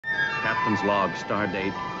Captain's log,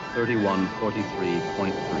 stardate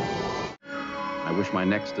 3143.3. I wish my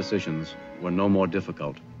next decisions were no more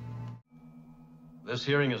difficult. This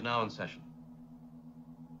hearing is now in session.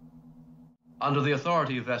 Under the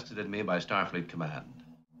authority vested in me by Starfleet Command,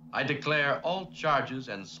 I declare all charges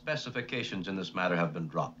and specifications in this matter have been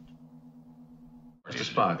dropped. Mr.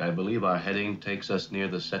 Spock, I believe our heading takes us near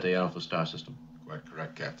the Ceti Alpha star system. Quite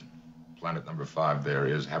correct, Captain. Planet number 5 there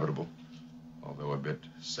is habitable, although a bit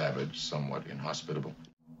savage, somewhat inhospitable.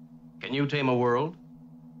 Can you tame a world?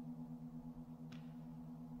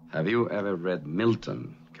 Have you ever read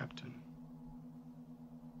Milton, Captain?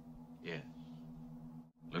 Yes.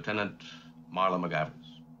 Lieutenant Marla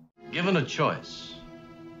McGavers. Given a choice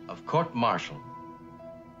of court-martial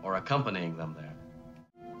or accompanying them there.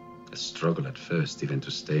 A struggle at first, even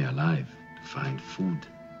to stay alive, to find food.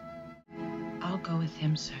 I'll go with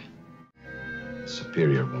him, sir. A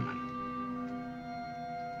superior woman.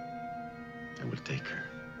 I will take her.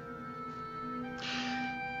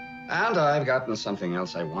 And I've gotten something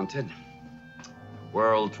else I wanted. A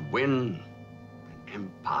world to win, an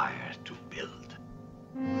empire to build.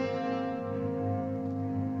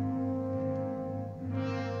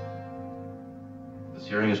 This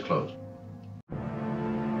hearing is closed.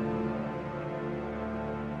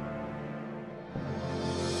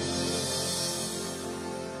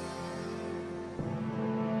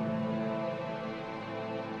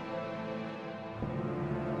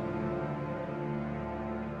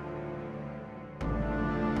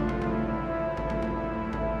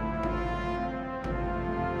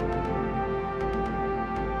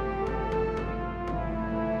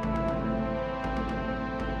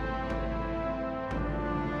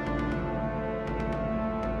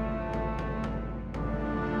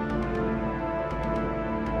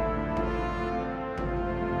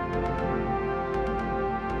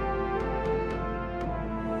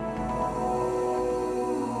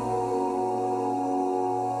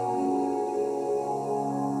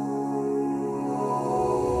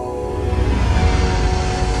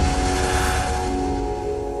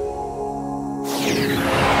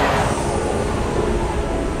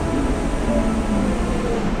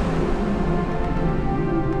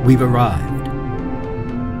 We've arrived.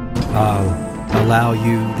 I'll allow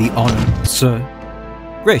you the honor, sir.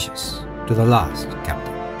 Gracious to the last,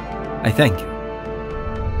 Captain. I thank you.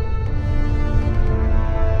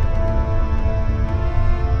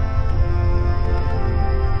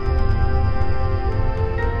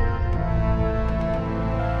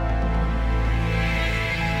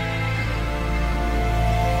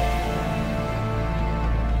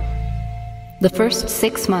 The first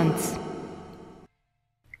 6 months.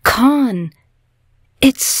 Khan,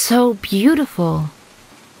 it's so beautiful.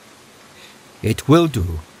 It will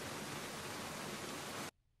do.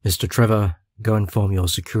 Mr. Trevor, go inform your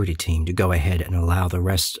security team to go ahead and allow the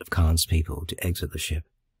rest of Khan's people to exit the ship.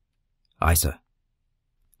 Aye, sir.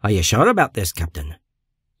 Are you sure about this, Captain?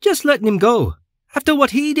 Just letting him go, after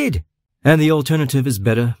what he did. And the alternative is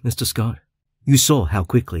better, Mr. Scott. You saw how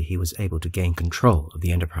quickly he was able to gain control of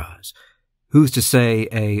the Enterprise. Who's to say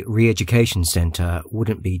a re-education center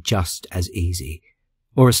wouldn't be just as easy?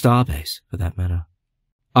 Or a starbase, for that matter.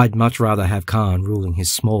 I'd much rather have Khan ruling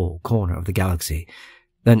his small corner of the galaxy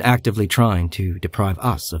than actively trying to deprive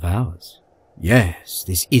us of ours. Yes,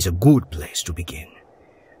 this is a good place to begin.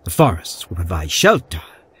 The forests will provide shelter,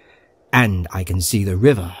 and I can see the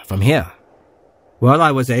river from here. Well,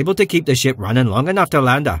 I was able to keep the ship running long enough to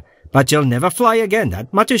land her, but you'll never fly again,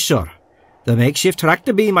 that much is sure. The makeshift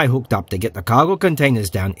tractor beam I hooked up to get the cargo containers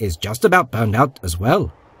down is just about burned out as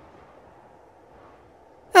well.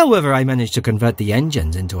 However, I managed to convert the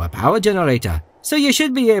engines into a power generator, so you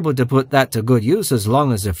should be able to put that to good use as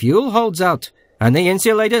long as the fuel holds out, and the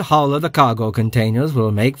insulated hull of the cargo containers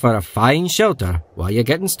will make for a fine shelter while you're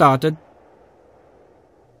getting started.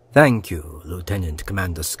 Thank you, Lieutenant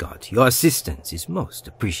Commander Scott. Your assistance is most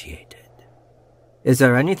appreciated. Is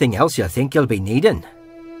there anything else you think you'll be needing?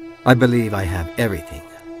 I believe I have everything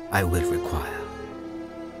I will require.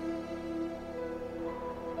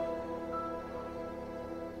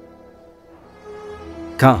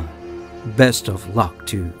 Khan, best of luck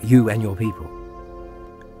to you and your people.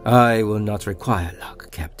 I will not require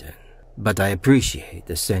luck, Captain, but I appreciate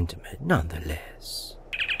the sentiment nonetheless.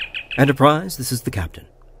 Enterprise, this is the Captain.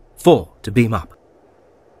 4 to beam up.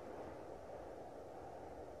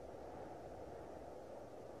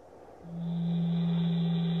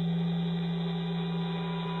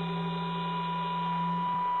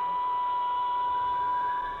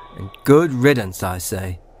 And good riddance, I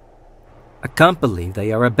say. I can't believe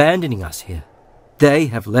they are abandoning us here. They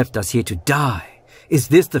have left us here to die. Is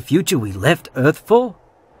this the future we left Earth for?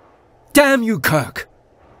 Damn you, Kirk!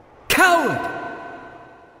 Coward!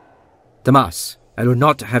 Damas, I will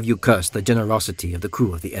not have you curse the generosity of the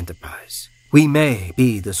crew of the Enterprise. We may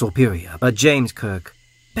be the superior, but James Kirk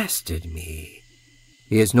bested me.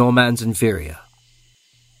 He is no man's inferior,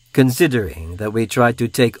 considering that we tried to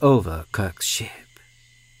take over Kirk's ship.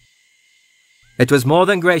 It was more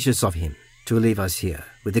than gracious of him to leave us here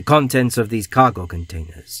with the contents of these cargo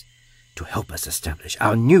containers to help us establish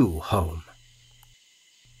our new home.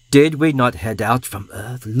 Did we not head out from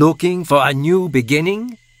Earth looking for a new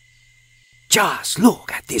beginning? Just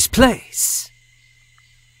look at this place.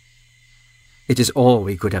 It is all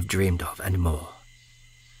we could have dreamed of and more.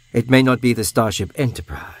 It may not be the Starship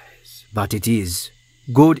Enterprise, but it is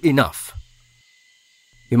good enough.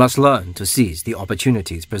 You must learn to seize the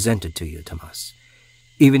opportunities presented to you, Thomas,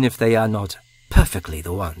 even if they are not perfectly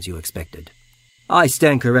the ones you expected. I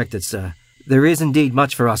stand corrected, sir. There is indeed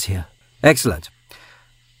much for us here. Excellent.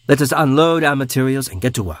 Let us unload our materials and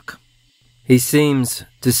get to work. He seems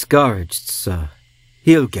discouraged, sir.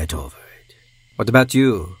 He'll get over it. What about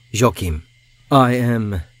you, Joachim? I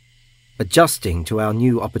am adjusting to our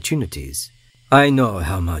new opportunities. I know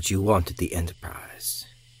how much you wanted the Enterprise.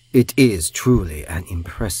 It is truly an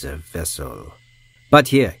impressive vessel. But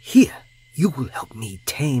here, you will help me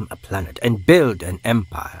tame a planet and build an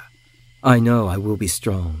empire. I know I will be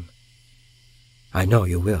strong. I know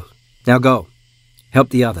you will. Now go. Help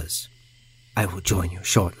the others. I will join you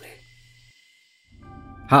shortly.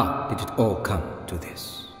 How did it all come to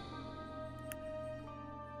this?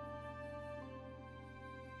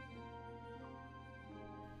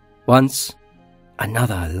 Once,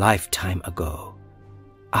 another lifetime ago,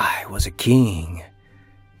 I was a king.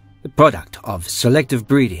 The product of selective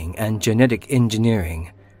breeding and genetic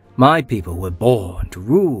engineering, my people were born to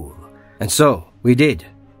rule. And so we did.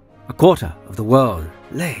 A quarter of the world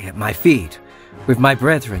lay at my feet, with my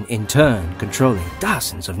brethren in turn controlling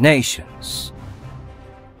dozens of nations.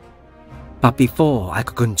 But before I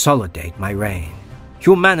could consolidate my reign,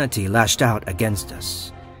 humanity lashed out against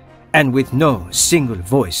us, and with no single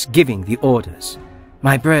voice giving the orders,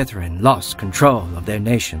 my brethren lost control of their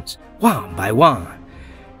nations, one by one.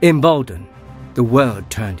 Emboldened, the world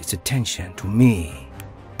turned its attention to me.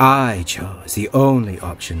 I chose the only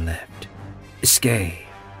option left: escape.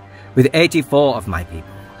 With 84 of my people,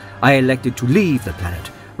 I elected to leave the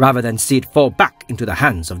planet rather than see it fall back into the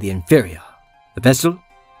hands of the inferior. The vessel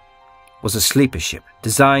was a sleeper ship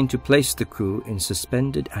designed to place the crew in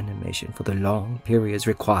suspended animation for the long periods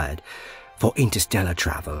required for interstellar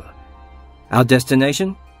travel. Our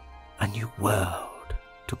destination? A new world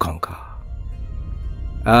to conquer.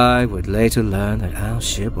 I would later learn that our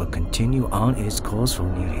ship would continue on its course for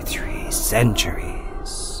nearly 3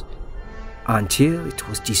 centuries, until it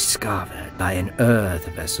was discovered by an Earth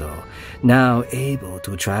vessel, now able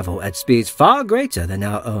to travel at speeds far greater than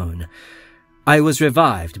our own. I was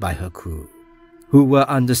revived by her crew, who were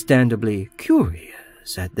understandably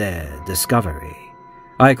curious at their discovery.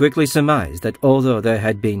 I quickly surmised that although there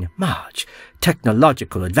had been much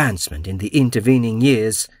technological advancement in the intervening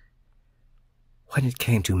years, when it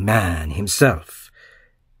came to man himself,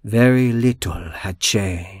 very little had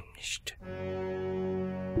changed.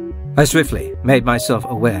 I swiftly made myself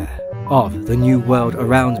aware of the new world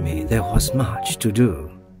around me. There was much to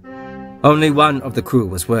do. Only one of the crew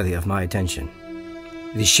was worthy of my attention: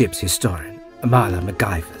 the ship's historian, Amala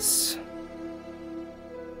MacGyvers.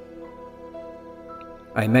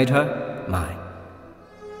 I made her mine.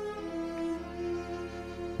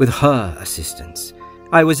 With her assistance,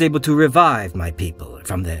 I was able to revive my people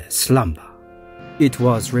from their slumber. It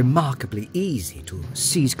was remarkably easy to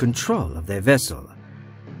seize control of their vessel.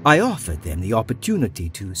 I offered them the opportunity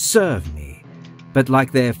to serve me, but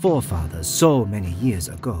like their forefathers so many years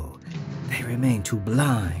ago, they remained too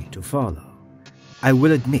blind to follow. I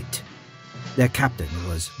will admit, their captain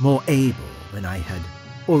was more able than I had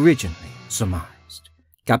originally surmised.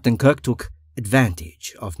 Captain Kirk took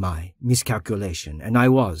advantage of my miscalculation, and I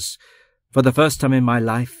was, for the first time in my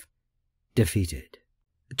life, defeated.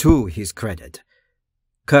 To his credit,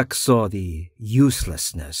 Kirk saw the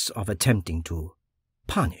uselessness of attempting to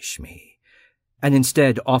punish me, and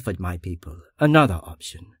instead offered my people another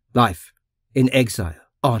option: life in exile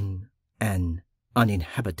on an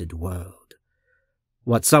uninhabited world.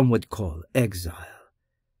 What some would call exile.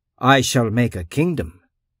 I shall make a kingdom,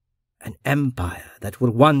 an empire that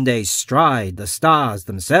will one day stride the stars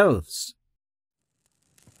themselves.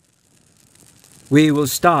 We will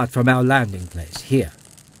start from our landing place here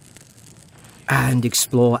and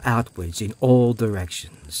explore outwards in all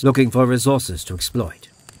directions, looking for resources to exploit.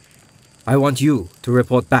 I want you to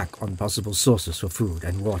report back on possible sources for food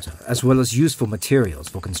and water, as well as useful materials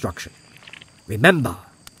for construction. Remember,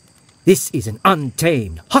 this is an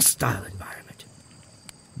untamed, hostile environment.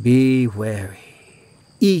 Be wary.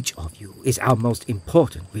 Each of you is our most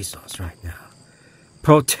important resource right now.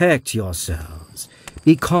 Protect yourselves.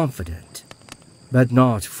 Be confident, but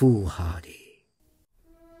not foolhardy.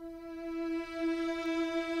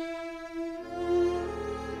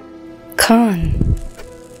 Khan.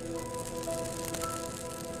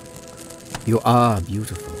 You are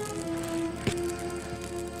beautiful.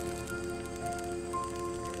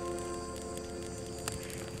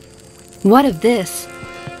 What of this?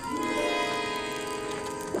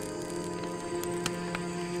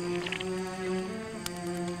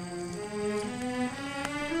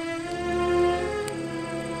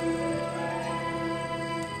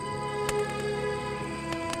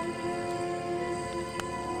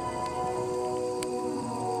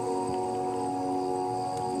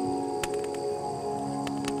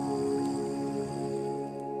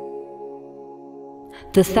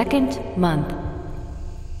 The second month.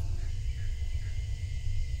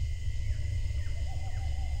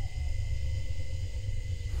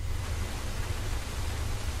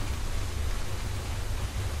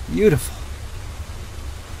 Beautiful.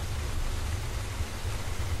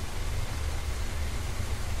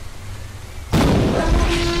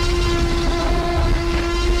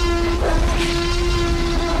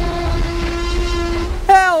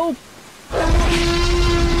 Help!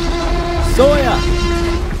 Sawyer!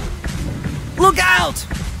 Look out!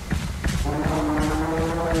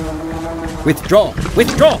 Withdraw!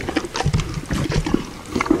 Withdraw!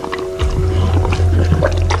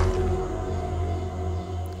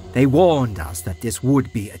 They warned us that this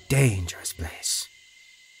would be a dangerous place.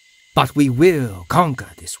 But we will conquer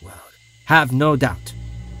this world. Have no doubt.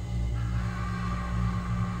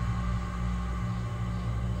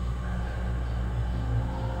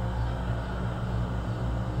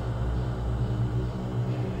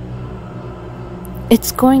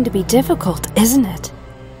 It's going to be difficult, isn't it?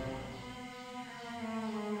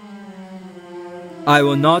 I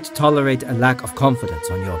will not tolerate a lack of confidence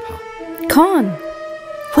on your part. Khan,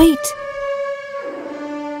 wait.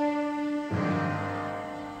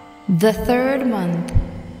 The third month.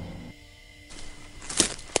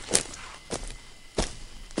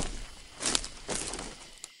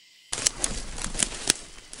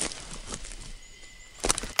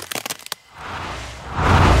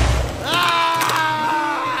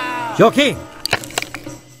 Joking!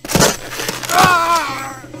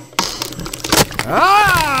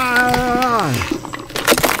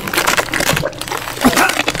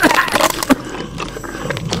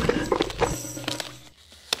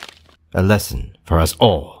 A lesson for us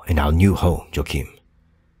all in our new home, Joachim.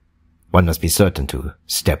 One must be certain to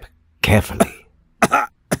step carefully.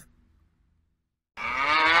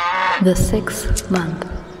 The sixth month.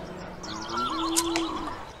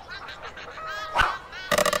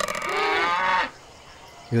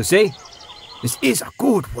 You see, this is a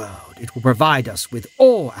good world. It will provide us with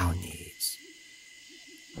all our needs.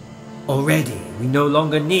 Already, we no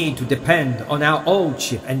longer need to depend on our old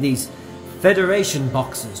ship and these Federation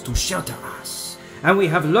boxes to shelter us. And we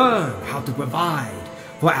have learned how to provide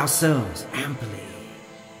for ourselves amply.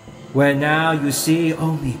 Where now you see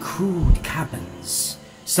only crude cabins.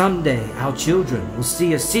 Someday our children will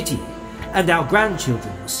see a city, and our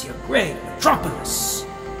grandchildren will see a great metropolis.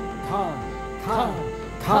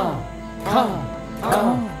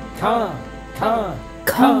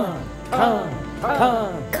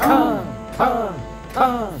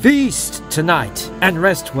 Feast tonight and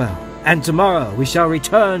rest well, and tomorrow we shall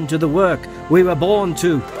return to the work we were born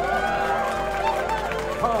to.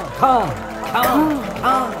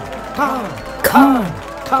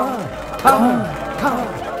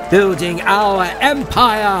 Building our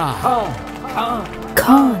empire.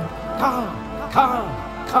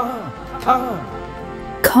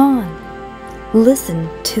 Khan, listen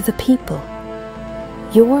to the people.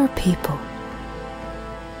 Your people.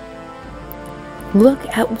 Look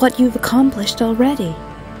at what you've accomplished already.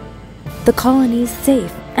 The colony's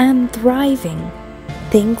safe and thriving,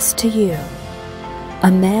 thanks to you,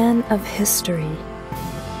 a man of history.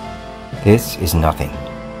 This is nothing,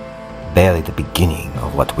 barely the beginning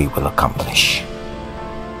of what we will accomplish.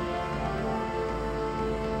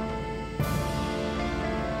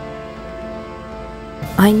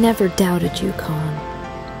 I never doubted you, Khan.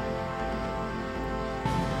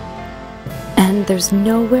 And there's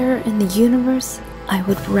nowhere in the universe I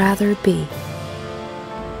would rather be.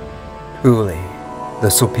 Truly,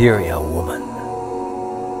 the superior woman.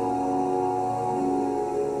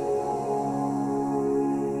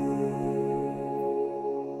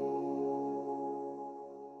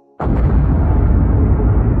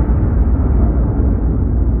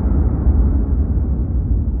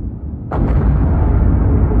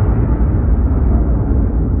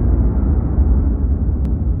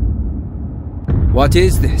 What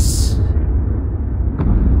is this?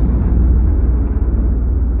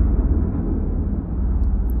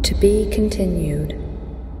 To be continued.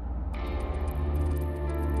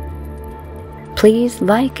 Please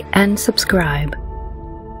like and subscribe.